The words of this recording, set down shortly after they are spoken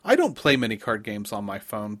don't play many card games on my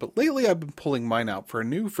phone, but lately I've been pulling mine out for a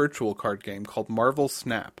new virtual card game called Marvel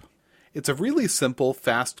Snap. It's a really simple,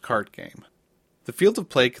 fast card game. The field of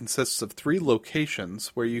play consists of 3 locations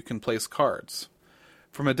where you can place cards.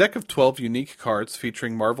 From a deck of 12 unique cards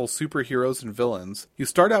featuring Marvel superheroes and villains, you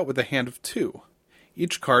start out with a hand of 2.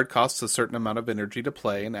 Each card costs a certain amount of energy to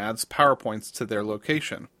play and adds power points to their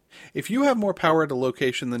location. If you have more power at a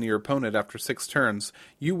location than your opponent after 6 turns,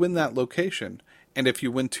 you win that location, and if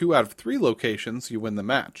you win 2 out of 3 locations, you win the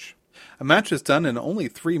match. A match is done in only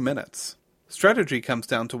 3 minutes. Strategy comes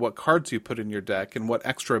down to what cards you put in your deck and what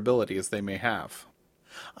extra abilities they may have.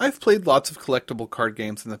 I've played lots of collectible card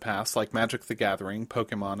games in the past like Magic the Gathering,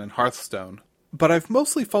 Pokemon, and Hearthstone, but I've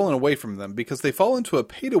mostly fallen away from them because they fall into a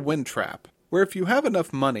pay-to-win trap, where if you have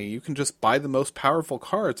enough money, you can just buy the most powerful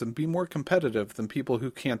cards and be more competitive than people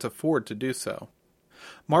who can't afford to do so.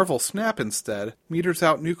 Marvel Snap, instead, meters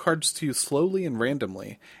out new cards to you slowly and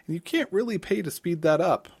randomly, and you can't really pay to speed that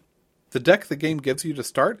up. The deck the game gives you to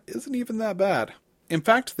start isn't even that bad. In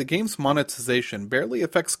fact, the game's monetization barely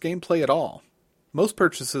affects gameplay at all. Most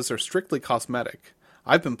purchases are strictly cosmetic.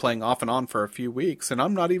 I've been playing off and on for a few weeks, and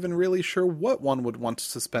I'm not even really sure what one would want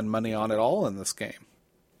to spend money on at all in this game.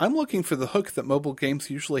 I'm looking for the hook that mobile games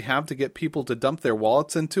usually have to get people to dump their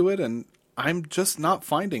wallets into it, and I'm just not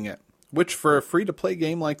finding it, which for a free-to-play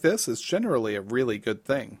game like this is generally a really good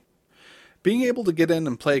thing. Being able to get in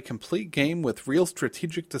and play a complete game with real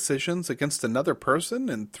strategic decisions against another person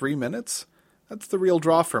in 3 minutes, that's the real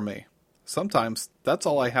draw for me. Sometimes that's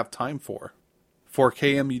all I have time for. For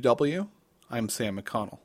KMUW, I'm Sam McConnell.